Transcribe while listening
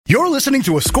You're listening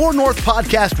to a Score North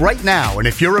podcast right now, and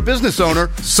if you're a business owner,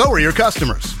 so are your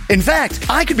customers. In fact,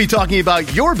 I could be talking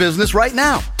about your business right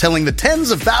now, telling the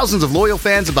tens of thousands of loyal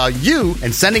fans about you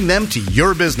and sending them to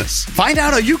your business. Find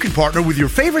out how you can partner with your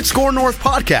favorite Score North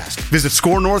podcast. Visit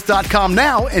scorenorth.com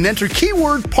now and enter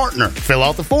keyword partner. Fill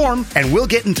out the form, and we'll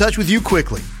get in touch with you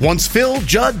quickly. Once Phil,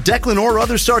 Judd, Declan, or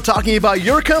others start talking about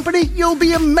your company, you'll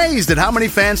be amazed at how many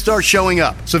fans start showing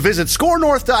up. So visit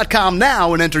scorenorth.com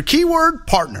now and enter keyword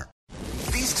partner.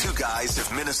 These two guys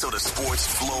have Minnesota sports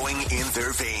flowing in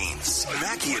their veins.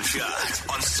 Mackie and Judd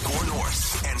on Score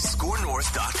North and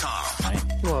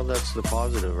scorenorth.com. Well, that's the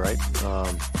positive, right?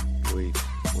 We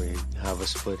have a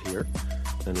split here,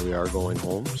 and we are going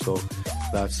home, so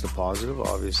that's the positive.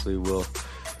 Obviously,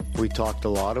 we talked a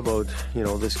lot about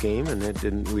this game, and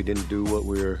we didn't do what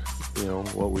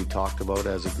what we talked about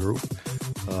as a group.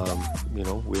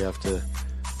 We have to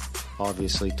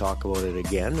obviously talk about it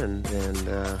again and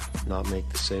not make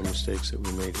the same mistakes that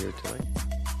we made here tonight.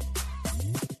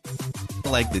 I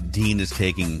like that Dean is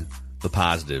taking the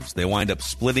positives. They wind up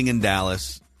splitting in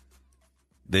Dallas.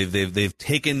 They've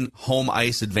taken home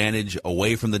ice advantage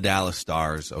away from the Dallas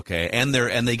Stars, okay? And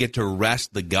they get to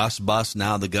rest the Gus bus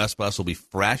now. The Gus bus will be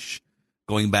fresh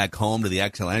going back home to the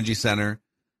XL Energy Center.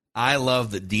 I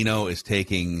love that Dino is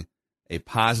taking a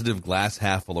positive glass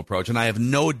half full approach, and I have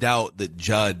no doubt that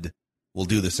Judd will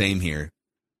do the same here.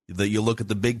 That you look at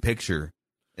the big picture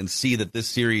and see that this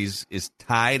series is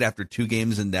tied after 2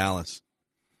 games in Dallas.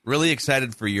 Really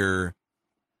excited for your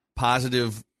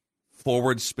positive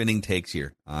forward spinning takes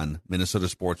here on Minnesota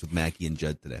Sports with Mackie and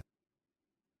Judd today.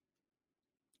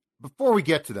 Before we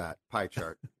get to that pie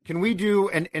chart, can we do,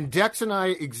 and Dex and I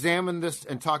examined this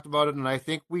and talked about it, and I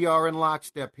think we are in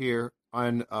lockstep here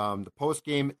on the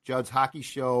post-game Judd's Hockey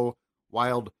Show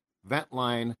Wild Vent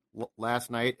Line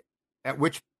last night, at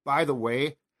which, by the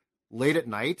way, late at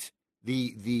night,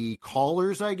 the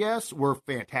callers, I guess, were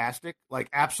fantastic, like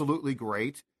absolutely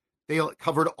great. They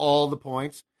covered all the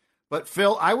points. But,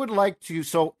 Phil, I would like to,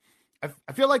 so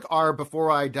I feel like our Before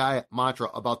I Die mantra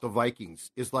about the Vikings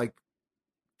is like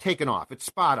taken off. It's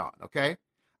spot on, okay?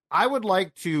 I would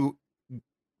like to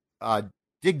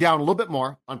dig down a little bit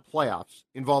more on playoffs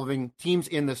involving teams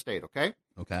in the state, okay?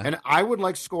 Okay. And I would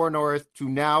like Score North to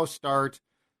now start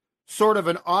sort of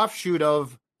an offshoot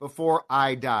of Before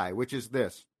I Die, which is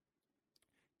this.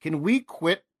 Can we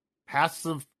quit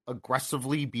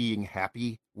passive-aggressively being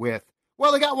happy with,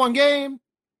 well, they got one game.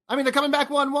 I mean, they're coming back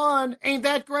 1-1. Ain't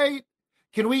that great?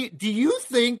 Do you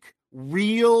think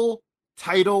real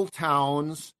title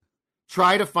towns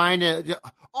try to find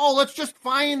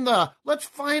let's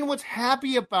find what's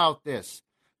happy about this.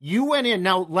 You went in.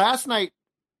 Now, last night,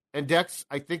 and Dex,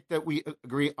 I think that we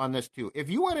agree on this too. If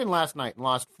you went in last night and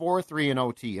lost 4-3 in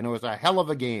OT, and it was a hell of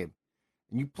a game,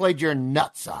 and you played your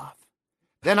nuts off,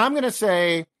 then I'm going to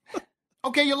say,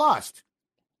 okay, you lost,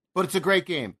 but it's a great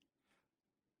game.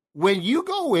 When you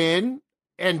go in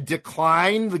and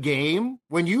decline the game,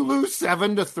 when you lose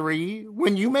 7-3,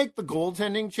 when you make the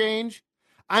goaltending change,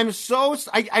 I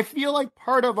feel like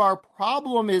part of our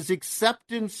problem is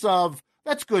acceptance of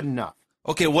that's good enough.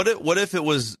 Okay, what if it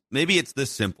was, maybe it's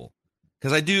this simple?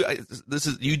 Because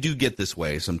you do get this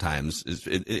way sometimes.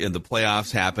 The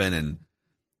playoffs happen, and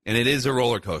it is a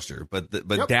roller coaster. But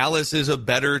yep. Dallas is a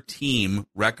better team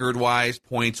record-wise,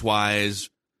 points-wise.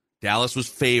 Dallas was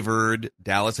favored.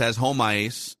 Dallas has home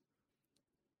ice.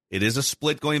 It is a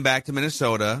split going back to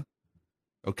Minnesota.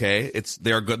 Okay,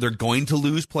 they're going to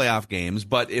lose playoff games.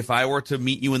 But if I were to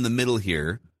meet you in the middle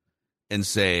here and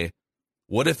say,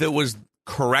 what if it was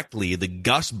correctly the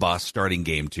Gus bus starting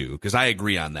game 2? Because I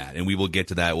agree on that, and we will get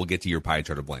to that. We'll get to your pie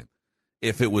chart of blame.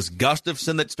 If it was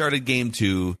Gustafsson that started game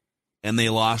 2 and they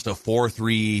lost a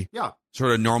 4-3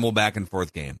 sort of normal back and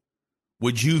forth game,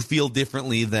 would you feel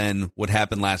differently than what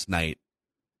happened last night?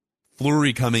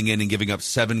 Fleury coming in and giving up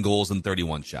 7 goals and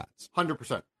 31 shots. 100%.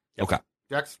 Yep. Okay.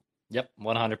 Dex? Yep,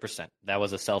 100%. That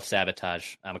was a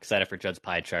self-sabotage. I'm excited for Judd's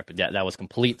pie chart, but that was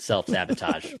complete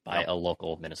self-sabotage by a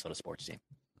local Minnesota sports team.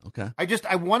 Okay.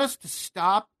 I want us to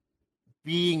stop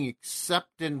being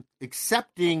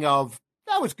accepting of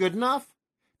that was good enough.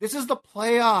 This is the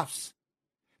playoffs.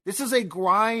 This is a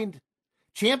grind.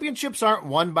 Championships aren't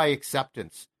won by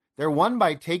acceptance. They're won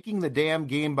by taking the damn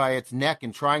game by its neck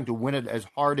and trying to win it as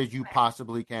hard as you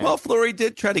possibly can. Well, Fleury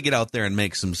did try to get out there and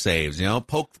make some saves,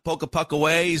 poke a puck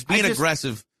away. He's being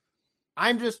aggressive.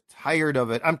 I'm just tired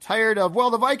of it. I'm tired of,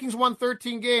 the Vikings won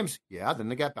 13 games. Yeah, then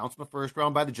they got bounced in the first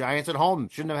round by the Giants at home.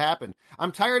 Shouldn't have happened.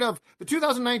 I'm tired of the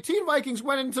 2019 Vikings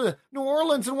went into New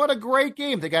Orleans, and what a great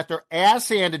game. They got their ass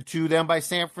handed to them by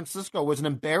San Francisco. It was an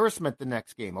embarrassment the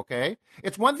next game, okay?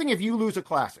 It's one thing if you lose a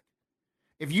classic.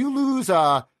 if you lose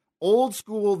old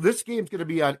school, this game's going to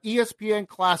be on ESPN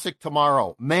Classic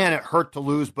tomorrow. Man, it hurt to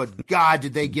lose, but God,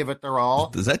 did they give it their all.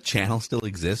 Does that channel still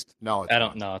exist? No, I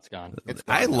don't know. It's gone.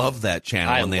 I love that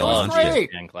channel when they love launched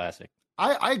it. ESPN Classic.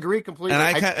 I agree completely.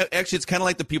 And actually, it's kind of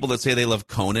like the people that say they love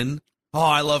Conan. Oh,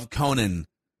 I love Conan.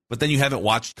 But then you haven't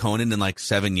watched Conan in like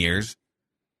 7 years.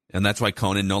 And that's why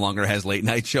Conan no longer has late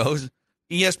night shows.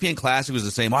 ESPN Classic was the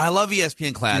same. Oh, I love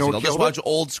ESPN Classic. I'll just watch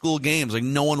old school games. Like,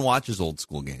 no one watches old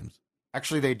school games.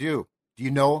 Actually, they do. Do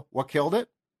you know what killed it?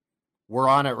 We're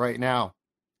on it right now.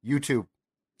 YouTube.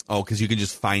 Oh, because you can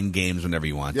just find games whenever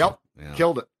you want. Yep. Yeah.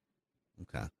 Killed it.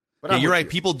 Okay. But yeah, you're right.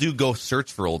 People do go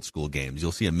search for old school games.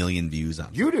 You'll see 1 million views on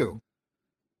them. You do.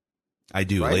 I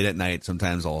do. Right? Late at night,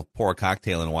 sometimes I'll pour a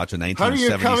cocktail and watch a Honey,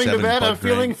 1977 you're coming to bed. I'm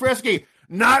feeling frisky.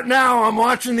 Not now. I'm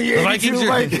watching the 82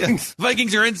 Vikings.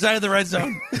 Vikings are inside the red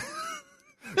zone.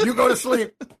 You go to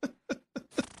sleep.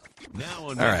 Now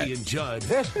on Ricky and Judd,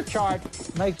 This chart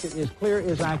makes it as clear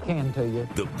as I can to you.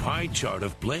 the pie chart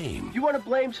of blame. You want to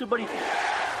blame somebody?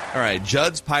 All right,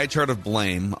 Judd's pie chart of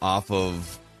blame off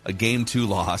of a Game 2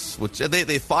 loss, which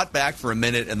they fought back for a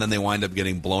minute and then they wind up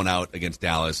getting blown out against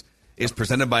Dallas, is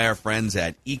presented by our friends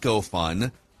at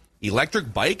EcoFun.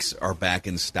 Electric bikes are back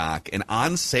in stock and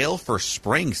on sale for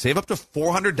spring. Save up to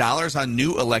 $400 on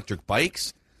new electric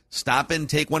bikes. Stop in,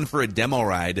 take one for a demo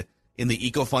ride in the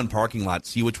EcoFun parking lot.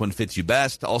 See which one fits you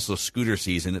best. Also, scooter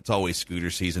season. It's always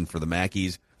scooter season for the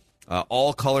Mackies.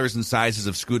 All colors and sizes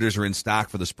of scooters are in stock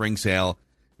for the spring sale.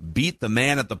 Beat the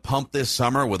man at the pump this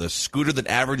summer with a scooter that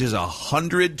averages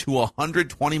 100 to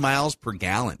 120 miles per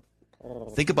gallon.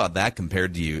 Think about that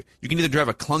compared to you. You can either drive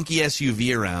a clunky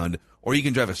SUV around or you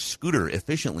can drive a scooter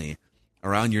efficiently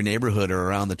around your neighborhood or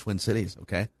around the Twin Cities,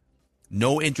 okay?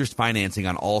 No interest financing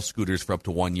on all scooters for up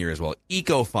to 1 year as well.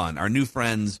 EcoFun, our new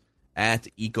friends at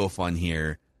EcoFun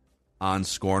here on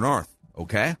Score North,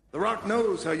 okay? The Rock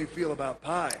knows how you feel about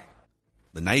pie.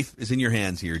 The knife is in your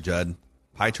hands here, Judd.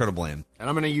 Pie chart of blame. And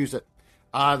I'm going to use it.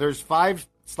 There's 5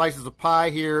 slices of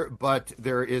pie here, but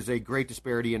there is a great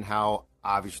disparity in how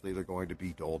obviously they're going to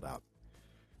be doled out.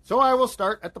 So I will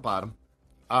start at the bottom.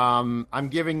 I'm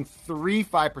giving 3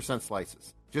 5%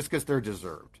 slices just because they're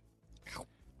deserved.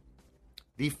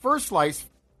 The first slice,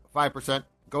 5%,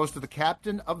 goes to the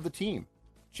captain of the team,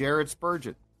 Jared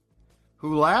Spurgeon,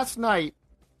 who last night,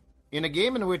 in a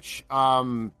game in which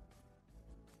Dallas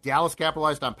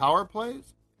capitalized on power plays,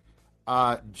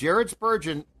 Jared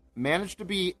Spurgeon managed to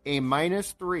be a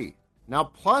 -3. Now,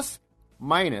 plus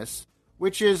minus,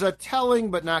 which is a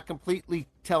telling but not completely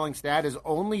telling stat, is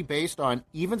only based on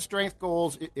even strength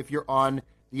goals if you're on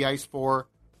the ice for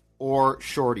or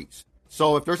shorties.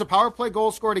 So if there's a power play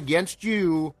goal scored against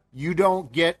you, you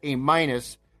don't get a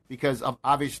minus because of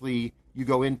obviously you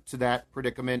go into that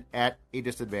predicament at a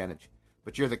disadvantage.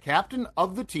 But you're the captain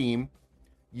of the team.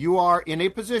 You are in a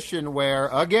position where,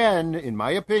 again, in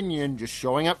my opinion, just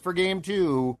showing up for game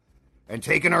 2 and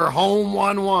taking her home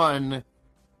 1-1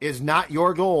 is not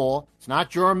your goal. It's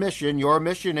not your mission. Your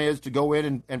mission is to go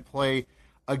in and play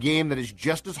a game that is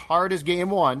just as hard as game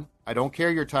 1. I don't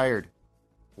care you're tired.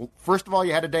 Well, first of all,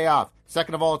 you had a day off.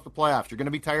 Second of all, it's the playoffs. You're going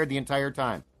to be tired the entire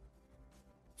time.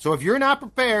 So if you're not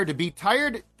prepared to be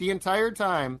tired the entire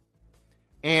time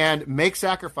and make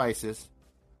sacrifices,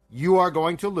 you are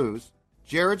going to lose.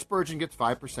 Jared Spurgeon gets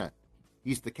 5%.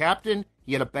 He's the captain.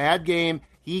 He had a bad game.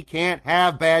 He can't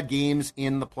have bad games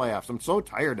in the playoffs. I'm so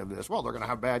tired of this. Well, they're going to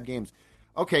have bad games.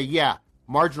 Okay, yeah,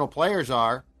 marginal players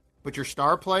are, but your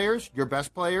star players, your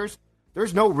best players,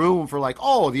 there's no room for like,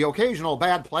 oh, the occasional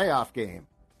bad playoff game.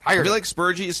 I feel like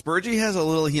Spurgey has a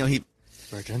little, he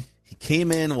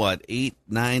came in, 8,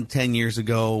 9, 10 years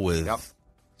ago with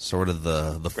sort of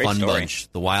the fun story.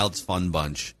 bunch, the Wild's fun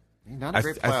bunch.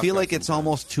 I feel like it's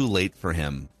almost too late for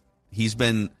him. He's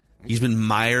been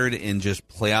mired in just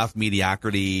playoff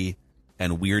mediocrity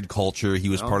and weird culture. He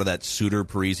was part of that Suter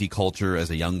Parisi culture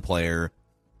as a young player.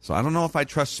 So I don't know if I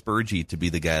trust Spurgey to be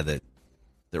the guy that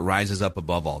rises up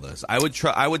above all this. I would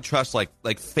trust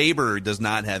like Faber does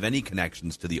not have any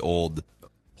connections to the old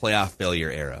playoff failure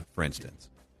era, for instance.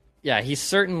 Yeah, he's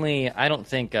certainly, I don't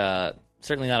think,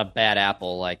 certainly not a bad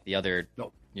apple like the other guys.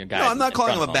 No, I'm not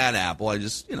calling him a bad apple. I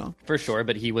just, For sure,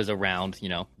 but he was around,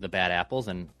 the bad apples,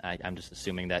 and I'm just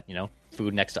assuming that,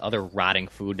 food next to other rotting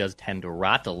food does tend to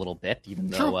rot a little bit, even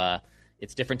though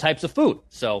it's different types of food.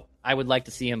 So I would like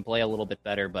to see him play a little bit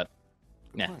better, but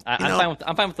yeah,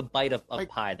 I'm fine with the bite of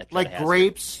pie that like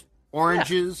grapes,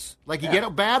 oranges. Yeah. Like you get a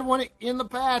bad one in the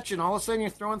patch, and all of a sudden you're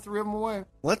throwing 3 of them away.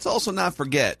 Let's also not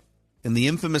forget, in the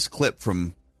infamous clip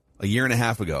from a year and a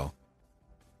half ago,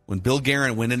 when Bill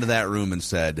Guerin went into that room and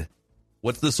said,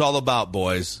 "What's this all about,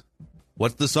 boys?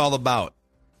 What's this all about?"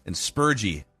 And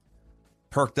Spurgey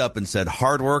perked up and said,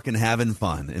 hard work and having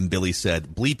fun. And Billy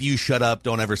said, bleep you, shut up,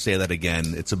 don't ever say that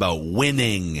again. It's about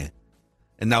winning.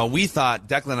 And now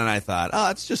Declan and I thought,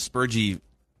 it's just Spurgey,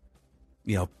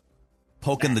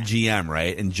 poking the GM,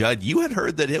 right? And Judd, you had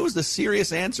heard that it was the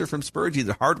serious answer from Spurgey,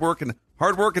 the hard work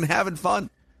and having fun.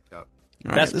 Yep.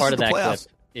 Right, best part of that clip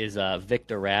is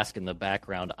Victor Rask in the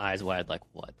background, eyes wide, like,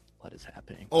 what is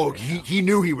happening? Oh, he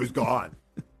knew he was gone.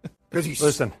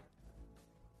 Listen.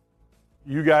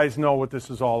 You guys know what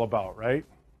this is all about, right?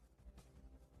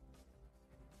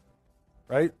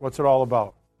 Right? What's it all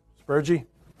about? Spurgey?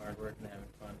 Hard work and having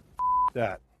fun.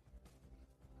 That.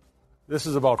 This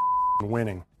is about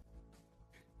winning.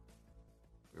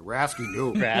 Rasky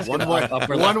knew.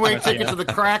 One-way ticket to the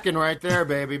Kraken right there,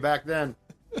 baby, back then.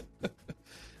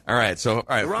 All right,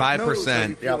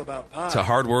 5% to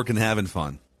hard work and having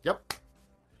fun. Yep.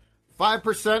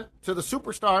 5% to the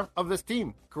superstar of this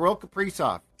team, Kirill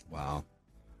Kaprizov. Wow.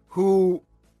 Who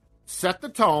set the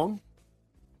tone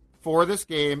for this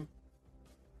game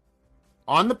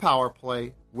on the power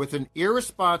play with an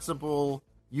irresponsible,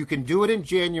 you can do it in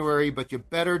January, but you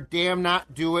better damn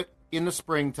not do it in the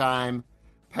springtime,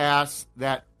 pass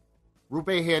that Rupe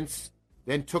Hintz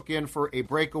then took in for a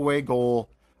breakaway goal,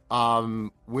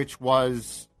 which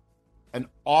was an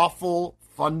awful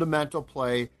fundamental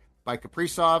play by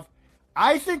Kaprizov.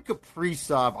 I think the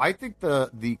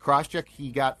cross-check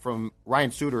he got from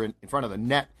Ryan Suter in front of the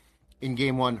net in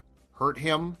Game 1 hurt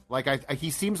him. He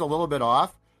seems a little bit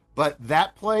off, but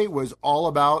that play was all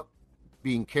about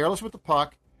being careless with the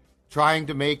puck, trying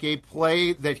to make a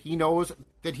play that he knows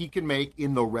that he can make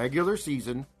in the regular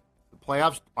season. The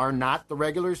playoffs are not the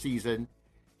regular season.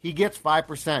 He gets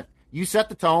 5%. You set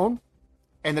the tone,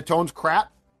 and the tone's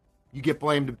crap, you get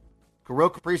blamed. Kirill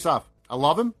Kaprizov, I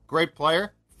love him, great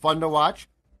player, fun to watch.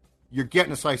 You're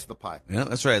getting a slice of the pie. Yeah,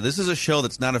 that's right. This is a show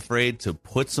that's not afraid to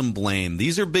put some blame.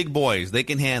 These are big boys. They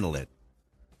can handle it.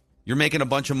 You're making a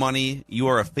bunch of money. You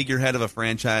are a figurehead of a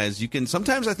franchise. You can.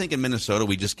 Sometimes I think in Minnesota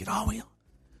we just get, we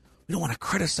don't want to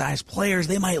criticize players.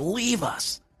 They might leave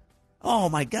us. Oh,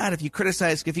 my God, if you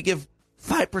give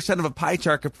 5% of a pie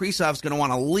chart, Kaprizov's going to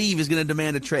want to leave. He's going to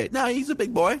demand a trade. No, he's a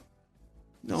big boy.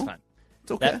 No, it's fine.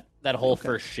 It's okay. That whole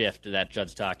first shift that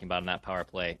Judd's talking about in that power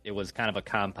play, it was kind of a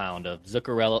compound of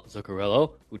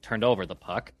Zuccarello, who turned over the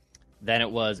puck. Then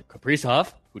it was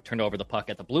Kaprizov, who turned over the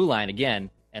puck at the blue line again.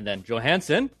 And then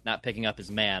Johansson not picking up his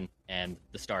man, and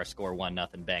the Stars score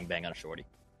 1-0, bang, bang on a shorty.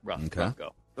 Rough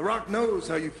go. The Rock knows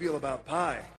how you feel about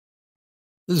pie.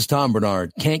 This is Tom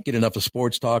Bernard. Can't get enough of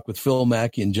sports talk with Phil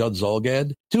Mackey and Judd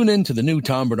Zolgad? Tune in to the new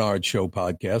Tom Bernard Show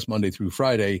podcast Monday through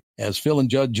Friday as Phil and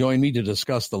Judd join me to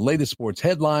discuss the latest sports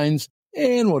headlines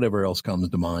and whatever else comes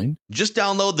to mind. Just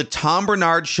download the Tom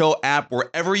Bernard Show app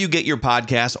wherever you get your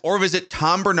podcasts or visit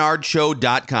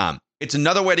tombernardshow.com. It's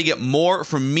another way to get more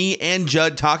from me and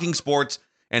Judd talking sports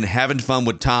and having fun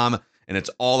with Tom, and it's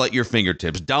all at your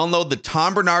fingertips. Download the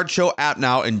Tom Bernard Show app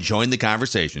now and join the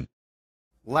conversation.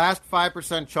 Last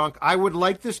 5% chunk. I would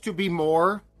like this to be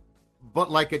more,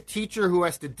 but like a teacher who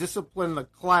has to discipline the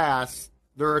class,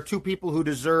 there are two people who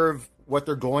deserve what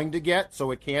they're going to get,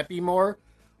 so it can't be more.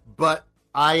 But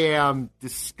I am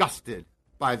disgusted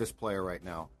by this player right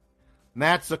now.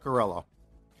 Matt Zuccarello.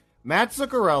 Matt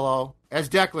Zuccarello, as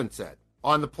Declan said,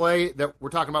 on the play that we're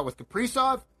talking about with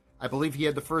Kaprizov, I believe he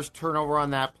had the first turnover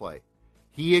on that play.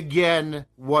 He again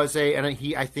was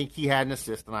I think he had an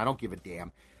assist, and I don't give a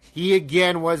damn. He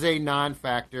again was a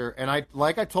non-factor, and I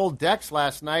told Dex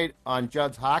last night on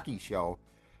Judd's hockey show,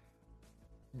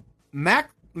 Matt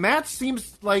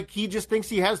seems like he just thinks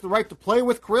he has the right to play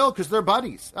with Kirill because they're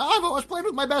buddies. I've always played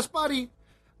with my best buddy.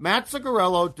 Matt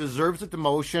Zuccarello deserves a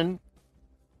demotion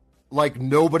like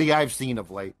nobody I've seen of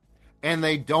late. And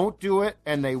they don't do it,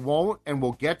 and they won't, and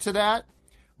we'll get to that.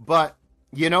 But,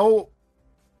 and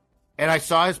I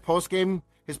saw his postgame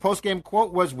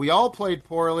quote was, we all played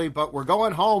poorly, but we're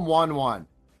going home 1-1.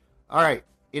 All right.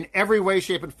 In every way,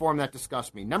 shape, and form, that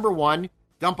disgusts me. Number one,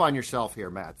 dump on yourself here,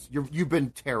 Matt. You've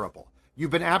been terrible.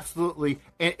 You've been absolutely,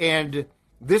 and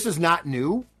this is not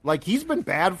new. Like, he's been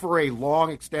bad for a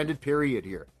long, extended period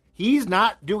here. He's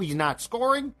not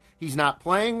scoring. He's not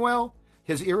playing well.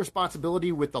 His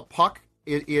irresponsibility with the puck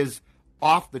is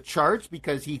off the charts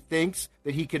because he thinks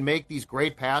that he can make these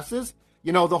great passes.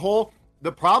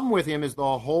 The problem with him is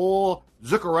the whole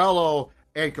Zuccarello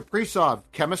and Kaprizov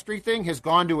chemistry thing has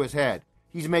gone to his head.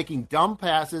 He's making dumb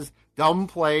passes, dumb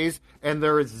plays, and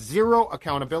there is zero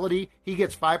accountability. He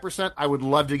gets 5%. I would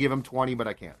love to give him 20, but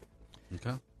I can't.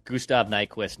 Okay. Gustav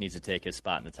Nyquist needs to take his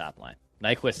spot in the top line.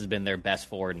 Nyquist has been their best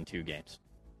forward in 2 games,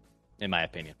 in my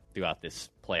opinion, throughout this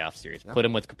playoff series. Yeah. Put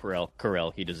him with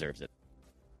Kirill. He deserves it.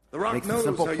 The Rock Makes knows the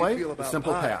simple how play, you feel the about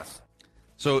simple pie.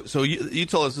 So pass. you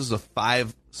told us this is a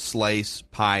 5-slice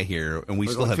pie here, and we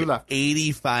There's still only have two left.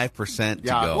 85% to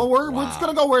Yeah, go. well, we're just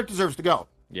going to go where it deserves to go.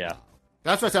 Yeah.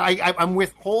 That's what I said. I'm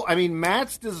with whole. I mean,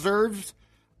 Matt's deserves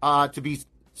to be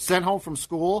sent home from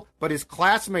school, but his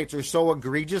classmates are so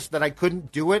egregious that I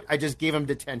couldn't do it. I just gave him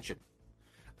detention.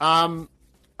 All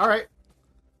right.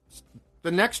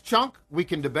 The next chunk we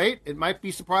can debate. It might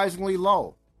be surprisingly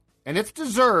low, and it's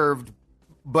deserved.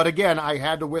 But again, I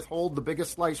had to withhold the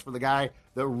biggest slice for the guy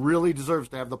that really deserves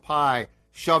to have the pie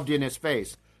shoved in his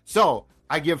face. So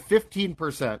I give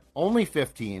 15%, only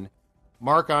 15,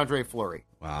 Marc-Andre Fleury.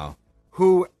 Wow.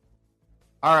 Who,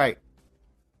 all right,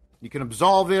 you can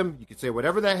absolve him. You can say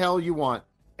whatever the hell you want.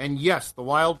 And yes, the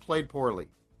Wild played poorly.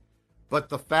 But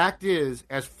the fact is,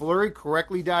 as Fleury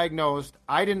correctly diagnosed,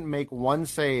 I didn't make one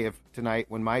save tonight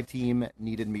when my team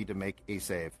needed me to make a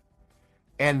save.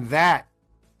 And that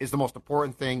is the most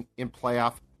important thing in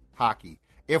playoff hockey.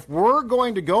 If we're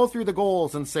going to go through the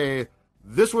goals and say,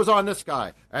 this was on this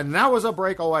guy, and that was a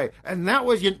breakaway, and that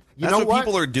was, you That's know what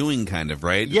people are doing, kind of,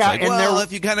 right? Yeah, it's like, and well,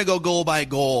 if you kind of go goal by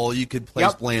goal, you could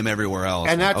place blame everywhere else.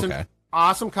 And that's okay. an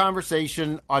awesome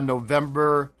conversation on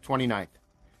November 29th.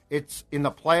 It's in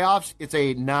the playoffs. It's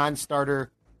a non-starter.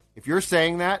 If you're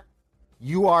saying that,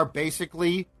 you are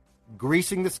basically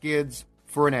greasing the skids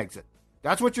for an exit.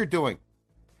 That's what you're doing.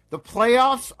 The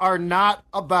playoffs are not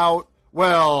about,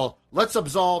 well, let's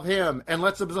absolve him and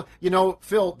let's absolve. You know,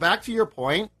 Phil, back to your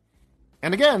point,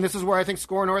 and again, this is where I think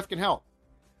Score North can help.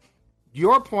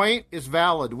 Your point is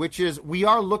valid, which is we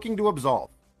are looking to absolve.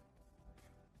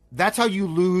 That's how you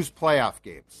lose playoff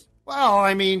games. Well,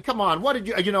 I mean, come on.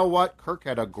 You know what? Kirk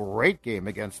had a great game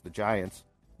against the Giants.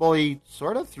 Well, he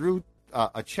sort of threw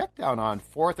a check down on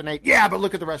 4th and 8. Yeah, but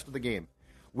look at the rest of the game.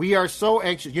 We are so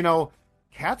anxious. You know,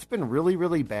 Cat's been really,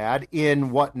 really bad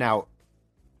in what now?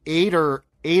 8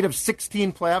 of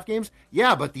 16 playoff games?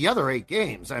 Yeah, but the other 8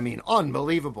 games, I mean,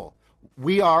 unbelievable.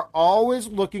 We are always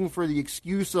looking for the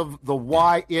excuse of the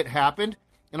why it happened.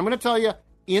 And I'm going to tell you,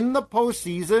 in the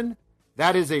postseason,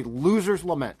 that is a loser's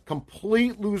lament,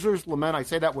 complete loser's lament. I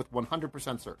say that with 100%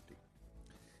 certainty.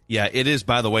 Yeah, it is,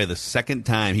 by the way, the second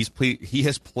time he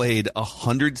has played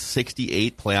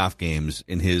 168 playoff games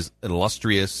in his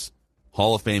illustrious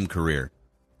Hall of Fame career.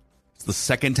 It's the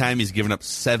second time he's given up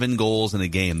 7 goals in a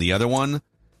game. The other one,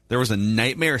 there was a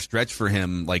nightmare stretch for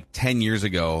him like 10 years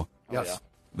ago. Yes. Yeah.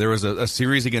 There was a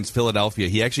series against Philadelphia.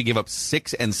 He actually gave up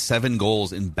 6 and 7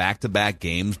 goals in back-to-back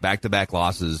games, back-to-back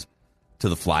losses to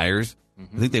the Flyers.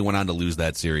 I think they went on to lose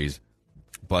that series.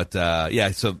 But,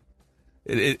 yeah, so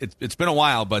it's been a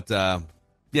while. But,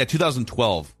 yeah,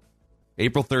 2012,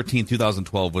 April 13th,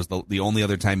 2012 was the only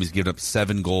other time he's given up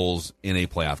 7 goals in a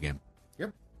playoff game.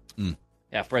 Yep.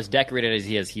 Yeah, for as decorated as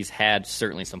he is, he's had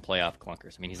certainly some playoff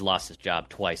clunkers. I mean, he's lost his job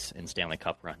twice in Stanley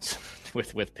Cup runs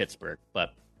with Pittsburgh.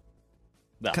 But,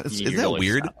 well, Isn't that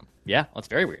weird? Yeah, well, it's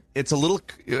very weird. It's a little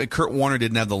 – Kurt Warner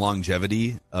didn't have the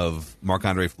longevity of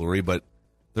Marc-Andre Fleury, but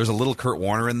there's a little Kurt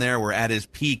Warner in there where at his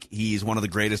peak he's one of the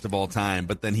greatest of all time,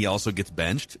 but then he also gets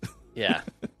benched. Yeah.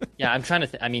 Yeah, I'm trying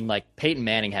to I mean, like, Peyton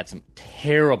Manning had some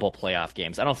terrible playoff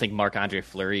games. I don't think Marc-Andre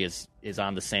Fleury is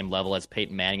on the same level as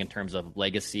Peyton Manning in terms of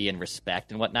legacy and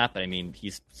respect and whatnot, but, I mean,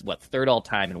 he's, third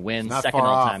all-time in wins, Not second far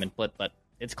all-time off. in but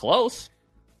it's close.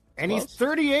 And he's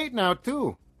 38 now,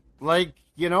 too. Like,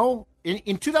 you know,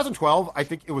 in 2012, I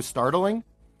think it was startling.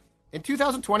 In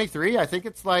 2023, I think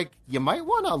it's like, you might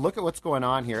want to look at what's going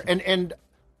on here. And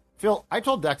Phil, I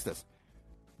told Dex this.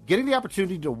 Getting the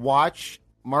opportunity to watch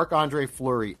Marc-Andre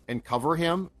Fleury and cover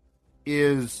him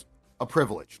is a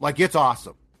privilege. Like, it's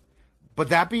awesome. But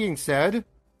that being said,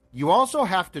 you also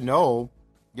have to know,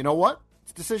 you know what?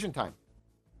 It's decision time.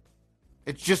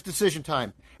 It's just decision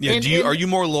time. Yeah, And are you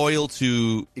more loyal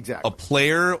to Exactly. a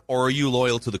player or are you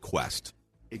loyal to the quest?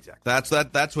 Exactly.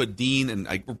 That's what Dean and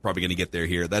we're probably going to get there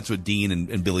here. That's what Dean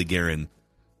and Billy Guerin,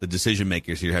 the decision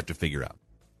makers here, have to figure out.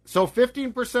 So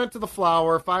 15% to the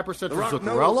Flower, 5% to The Rock knows how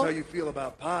Zuccarello, you feel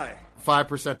about pie.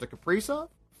 5% to Kaprizov,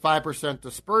 5%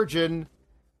 to Spurgeon,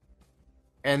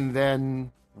 and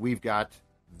then we've got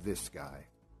this guy.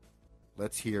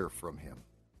 Let's hear from him.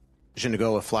 To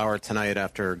go with Flower tonight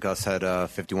after Gus had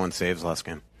 51 saves last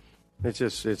game.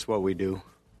 It's what we do,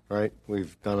 right?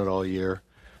 We've done it all year.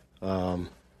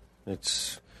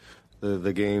 It's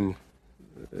the game.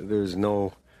 There's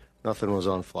nothing was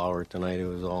on Flower tonight. It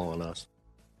was all on us.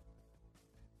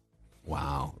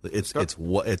 Wow, it's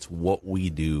what we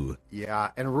do.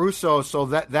 Yeah, and Russo, so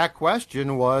that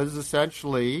question was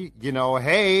essentially, you know,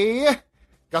 hey,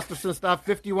 Gustafsson stopped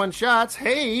 51 shots.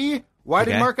 Hey, why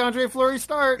did Marc-Andre Fleury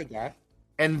start?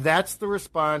 And that's the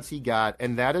response he got.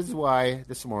 And that is why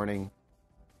this morning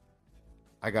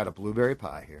I got a blueberry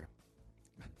pie here.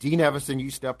 Dean Evason,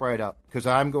 you step right up, because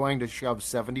I'm going to shove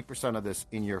 70% of this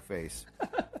in your face.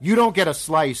 You don't get a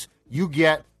slice. You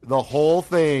get the whole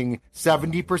thing,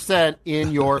 70%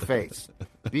 in your face,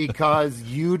 because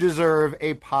you deserve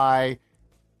a pie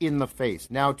in the face.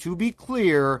 Now, to be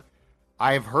clear,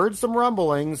 I've heard some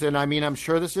rumblings, and I mean, I'm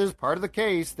sure this is part of the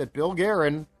case, that Bill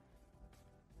Guerin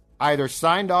either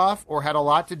signed off or had a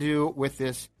lot to do with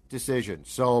this decision.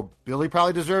 So Billy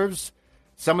probably deserves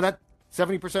some of that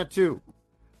 70% too.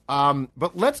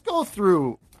 But let's go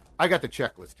through, I got the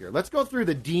checklist here. Let's go through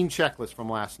the Dean checklist from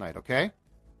last night, okay?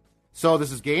 So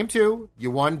this is game 2.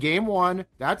 You won game 1.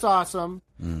 That's awesome.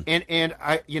 And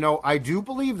I do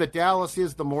believe that Dallas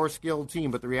is the more skilled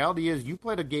team, but the reality is you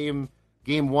played a game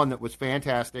 1 that was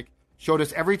fantastic, showed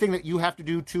us everything that you have to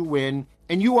do to win,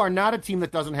 and you are not a team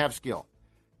that doesn't have skill.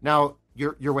 Now,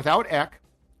 you're without Eck,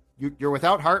 you're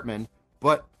without Hartman,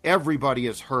 but everybody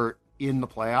is hurt in the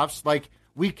playoffs. Like,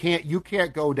 you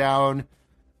can't go down,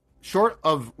 short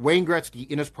of Wayne Gretzky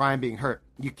in his prime being hurt,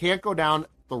 you can't go down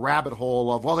the rabbit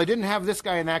hole of, well, they didn't have this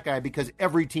guy and that guy, because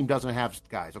every team doesn't have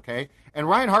guys, okay? And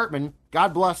Ryan Hartman,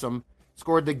 God bless him,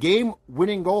 scored the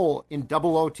game-winning goal in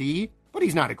double OT, but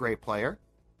he's not a great player.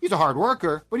 He's a hard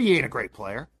worker, but he ain't a great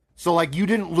player. So, like, you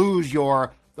didn't lose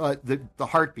your the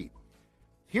heartbeat.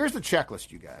 Here's the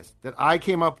checklist, you guys, that I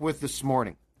came up with this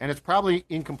morning, and it's probably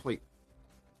incomplete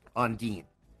on Dean.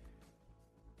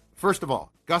 First of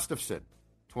all, Gustafsson,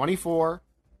 24,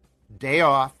 day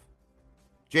off.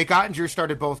 Jake Ottinger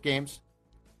started both games.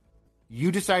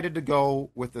 You decided to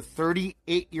go with the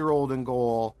 38-year-old in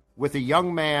goal with a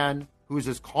young man who's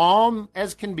as calm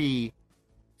as can be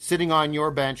sitting on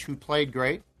your bench who played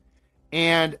great.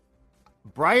 And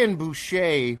Brian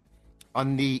Boucher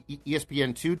on the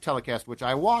ESPN2 telecast, which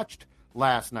I watched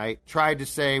last night, tried to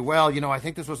say, well, I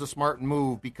think this was a smart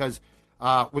move because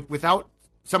without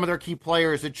some of their key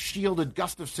players, it shielded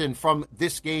Gustafsson from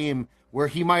this game where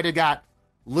he might have got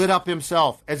lit up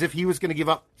himself as if he was going to give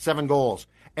up 7 goals.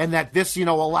 And that this,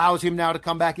 allows him now to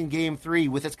come back in game 3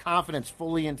 with his confidence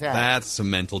fully intact. That's some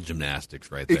mental gymnastics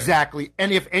right there. Exactly.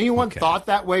 And if anyone thought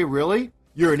that way, really,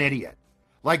 you're an idiot.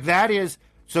 Like, that is,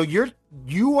 so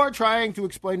you are trying to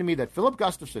explain to me that Philip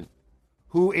Gustafsson,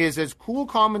 who is as cool,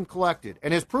 calm, and collected,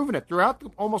 and has proven it throughout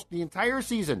almost the entire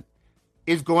season,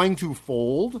 is going to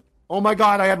fold? Oh my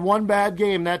God, I had one bad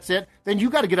game, that's it. Then you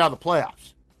got to get out of the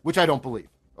playoffs, which I don't believe,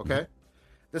 okay? Mm-hmm.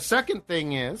 The second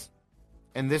thing is,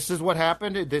 and this is what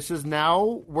happened, this is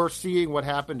now we're seeing what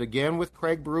happened again with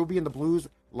Craig Berube and the Blues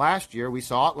last year. We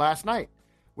saw it last night,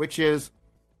 which is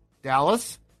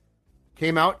Dallas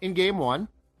came out in game 1,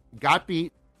 got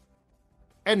beat,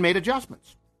 and made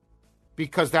adjustments.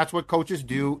 Because that's what coaches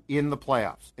do in the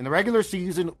playoffs. In the regular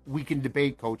season, we can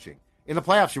debate coaching. In the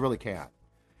playoffs, you really can't.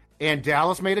 And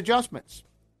Dallas made adjustments.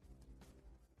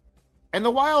 And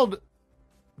the Wild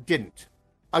didn't.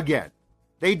 Again,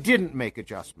 they didn't make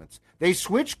adjustments. They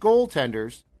switched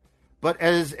goaltenders, but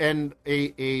as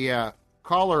a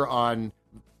caller on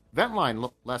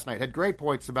Ventline last night had great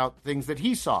points about things that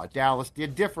he saw Dallas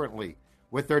did differently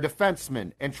with their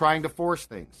defensemen and trying to force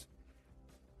things.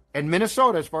 And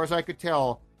Minnesota, as far as I could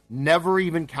tell, never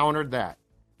even countered that.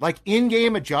 Like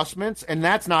in-game adjustments, and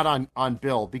that's not on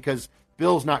Bill because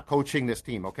Bill's not coaching this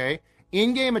team, okay?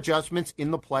 In-game adjustments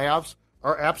in the playoffs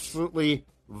are absolutely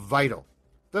vital.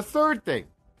 The third thing,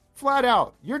 flat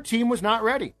out, your team was not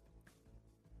ready.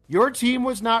 Your team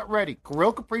was not ready.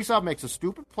 Kirill Kaprizov makes a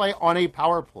stupid play on a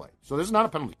power play. So this is not a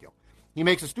penalty kill. He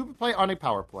makes a stupid play on a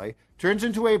power play, turns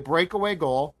into a breakaway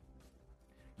goal.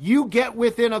 You get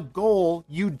within a goal,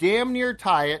 you damn near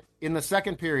tie it in the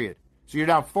second period. So you're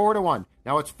down 4-1.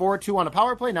 Now it's 4-2 on a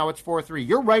power play. Now it's 4-3.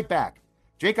 You're right back.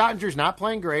 Jake Ottinger's not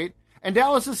playing great. And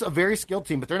Dallas is a very skilled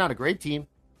team, but they're not a great team.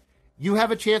 You have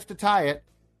a chance to tie it.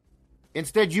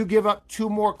 Instead, you give up 2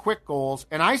 more quick goals.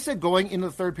 And I said going into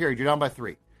the third period, you're down by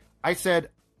 3. I said,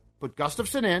 put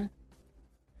Gustafsson in,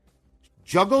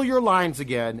 juggle your lines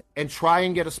again, and try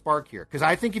and get a spark here. Because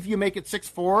I think if you make it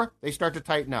 6-4, they start to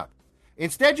tighten up.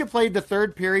 Instead, you played the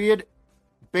third period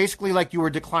basically like you were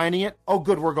declining it. Oh,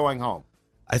 good, we're going home.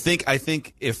 I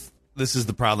think if this is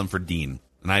the problem for Dean,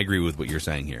 and I agree with what you're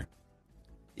saying here,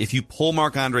 if you pull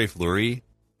Marc-Andre Fleury,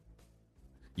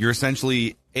 you're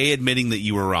essentially, A, admitting that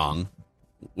you were wrong,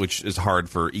 which is hard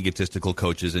for egotistical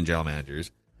coaches and general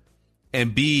managers,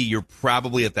 and B, you're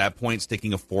probably at that point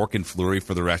sticking a fork in Fleury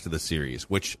for the rest of the series,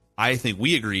 which I think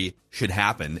we agree should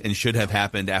happen and should have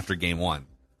happened after game 1.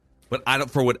 But I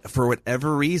don't, for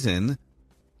whatever reason,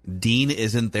 Dean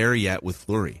isn't there yet with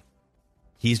Fleury.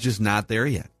 He's just not there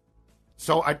yet.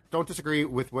 So I don't disagree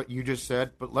with what you just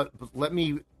said, but let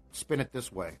me spin it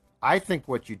this way. I think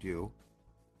what you do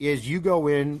is you go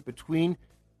in between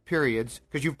periods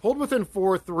because you've pulled within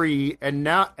 4-3 and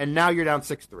now you're down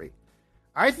 6-3.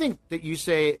 I think that you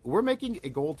say we're making a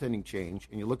goaltending change,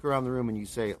 and you look around the room and you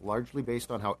say largely based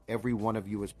on how every one of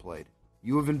you has played.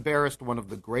 You have embarrassed one of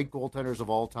the great goaltenders of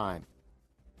all time.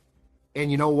 And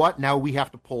you know what? Now we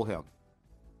have to pull him.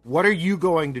 What are you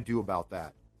going to do about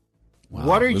that? Wow,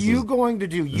 what are you going to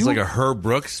do? It's like a Herb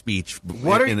Brooks speech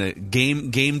in a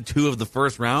game 2 of the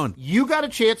first round. You got a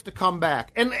chance to come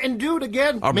back. And dude,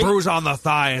 again. A bruise on the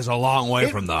thigh is a long way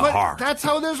from the heart. That's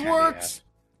how this works.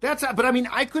 Yeah. But I mean,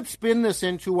 I could spin this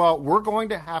into we're going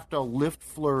to have to lift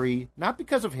Fleury, not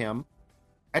because of him.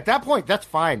 At that point, that's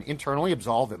fine. Internally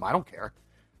absolve him. I don't care.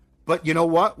 But you know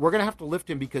what? We're going to have to lift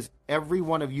him because every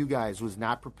one of you guys was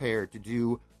not prepared to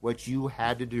do what you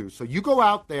had to do. So you go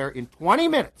out there in 20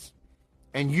 minutes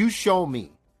and you show me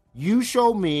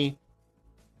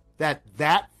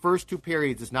that first 2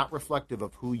 periods is not reflective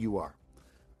of who you are.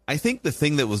 I think the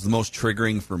thing that was the most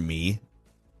triggering for me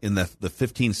in the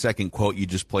 15-second quote you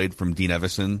just played from Dean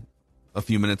Evason a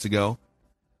few minutes ago,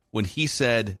 when he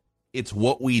said, it's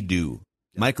what we do.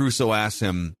 Mike Russo asked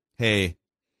him, hey,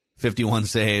 51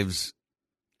 saves,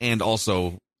 and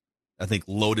also, I think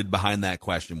loaded behind that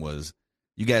question was,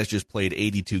 you guys just played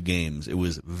 82 games. It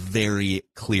was very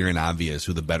clear and obvious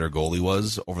who the better goalie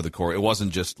was over the course. It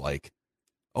wasn't just like,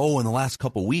 oh, in the last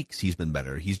couple weeks he's been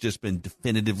better. He's just been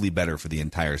definitively better for the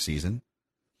entire season.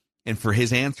 And for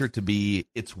his answer to be,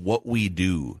 it's what we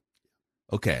do.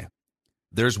 Okay,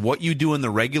 there's what you do in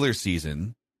the regular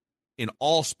season in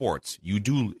all sports. You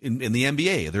do in the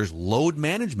NBA. There's load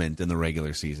management in the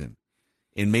regular season.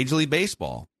 In Major League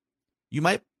Baseball, you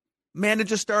might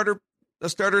manage a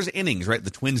starter's innings, right?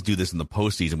 The Twins do this in the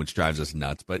postseason, which drives us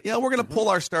nuts. But yeah, we're going to pull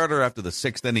our starter after the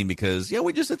 6th inning because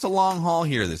it's a long haul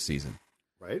here this season.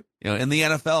 Right. In the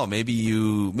NFL,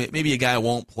 maybe a guy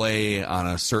won't play on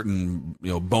a certain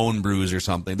bone bruise or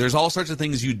something. There's all sorts of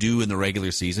things you do in the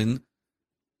regular season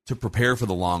to prepare for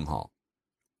the long haul.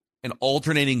 And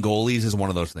alternating goalies is one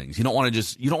of those things. You don't want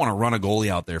to run a goalie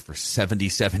out there for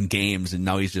 77 games and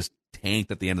now he's just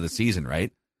tanked at the end of the season,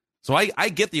 right? So I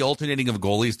get the alternating of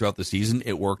goalies throughout the season.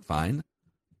 It worked fine.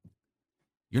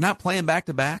 You're not playing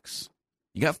back-to-backs.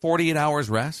 You got 48 hours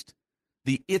rest.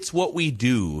 It's what we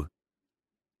do.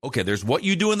 Okay, there's what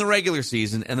you do in the regular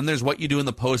season, and then there's what you do in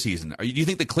the postseason. Do you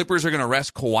think the Clippers are going to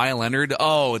rest Kawhi Leonard?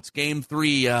 Oh, it's game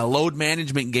 3, load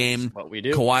management game. That's what we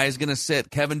do. Kawhi's going to sit.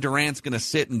 Kevin Durant's going to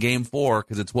sit in game 4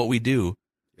 because it's what we do.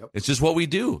 Yep. It's just what we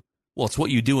do. Well, it's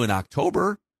what you do in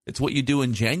October. It's what you do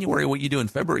in January, what you do in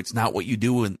February. It's not what you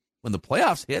do when the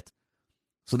playoffs hit.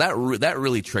 So that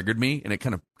really triggered me, and it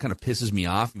kind of pisses me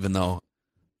off, even though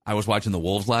I was watching the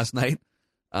Wolves last night.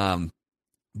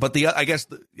 But I guess,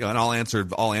 and I'll answer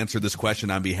this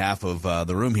question on behalf of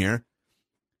the room here.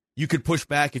 You could push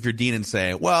back if you're Dean and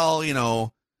say, well,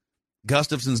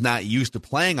 Gustafson's not used to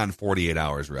playing on 48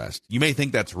 hours rest. You may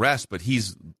think that's rest, but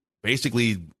he's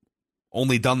basically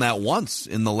only done that once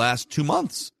in the last 2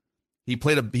 months. He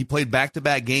played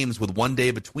back-to-back games with 1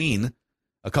 day between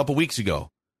a couple weeks ago.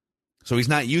 So he's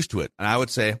not used to it. And I would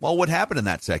say, well, what happened in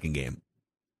that second game?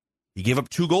 He gave up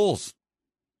 2 goals.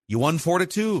 You won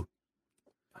 4-2.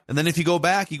 And then if you go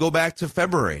back to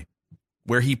February,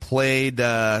 where he played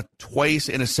twice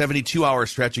in a 72-hour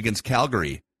stretch against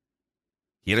Calgary.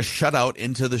 He had a shutout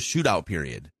into the shootout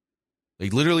period. He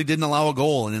literally didn't allow a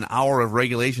goal in an hour of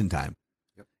regulation time.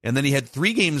 Yep. And then he had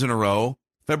 3 games in a row,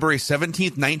 February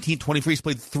 17th, 19th, 23th. He's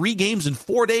played 3 games in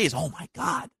 4 days. Oh, my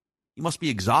God. He must be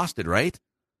exhausted, right?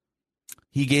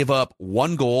 He gave up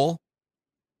 1 goal,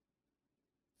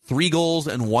 3 goals,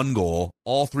 and 1 goal,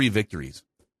 all 3 victories.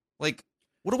 Like,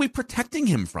 what are we protecting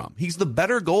him from? He's the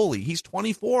better goalie. He's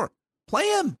 24. Play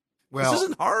him. Well, this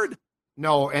isn't hard.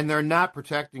 No, and they're not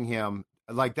protecting him.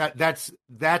 Like that's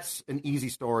an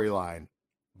easy storyline,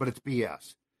 but it's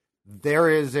BS. There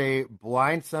is a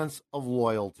blind sense of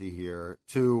loyalty here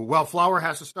to, Flower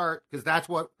has to start because that's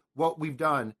what we've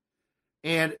done.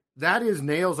 And that is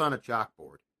nails on a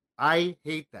chalkboard. I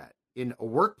hate that. In a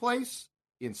workplace,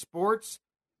 in sports,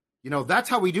 that's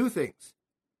how we do things.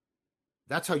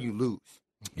 That's how you lose.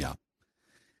 Yeah.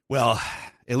 Well,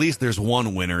 at least there's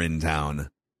one winner in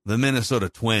town. The Minnesota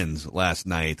Twins last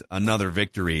night, another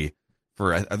victory.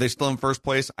 Are they still in first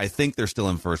place? I think they're still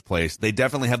in first place. They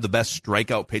definitely have the best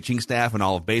strikeout pitching staff in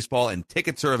all of baseball, and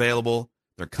tickets are available.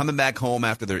 They're coming back home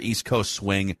after their East Coast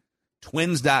swing.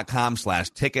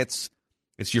 Twins.com/tickets.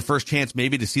 It's your first chance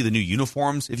maybe to see the new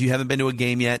uniforms if you haven't been to a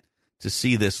game yet, to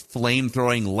see this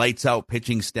flame-throwing, lights-out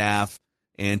pitching staff,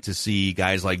 and to see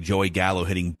guys like Joey Gallo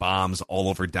hitting bombs all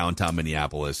over downtown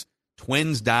Minneapolis.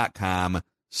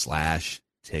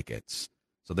 Twins.com/tickets.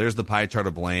 So there's the pie chart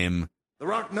of blame. The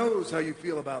Rock knows how you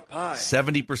feel about pie.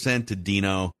 70% to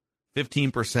Dino,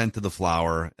 15% to the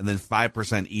Flower, and then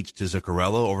 5% each to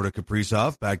Zuccarello. Over to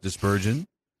Kaprizov, back to Spurgeon.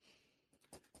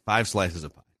 5 slices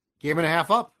of pie. Game and a half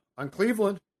up on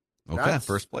Cleveland. Okay, That's,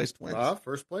 first place Twins.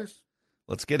 First place.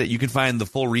 Let's get it. You can find the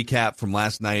full recap from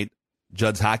last night,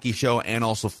 Judd's Hockey Show, and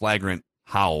also Flagrant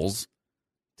Howls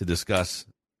to discuss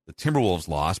the Timberwolves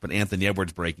loss, but Anthony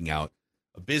Edwards breaking out.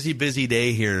 A busy, busy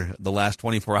day here the last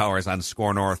 24 hours on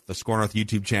Score North, the Score North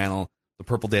YouTube channel, the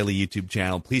Purple Daily YouTube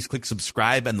channel. Please click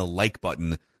subscribe and the like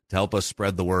button to help us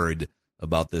spread the word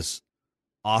about this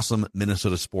awesome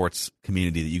Minnesota sports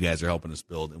community that you guys are helping us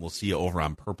build. And we'll see you over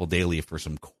on Purple Daily for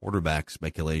some quarterback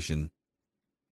speculation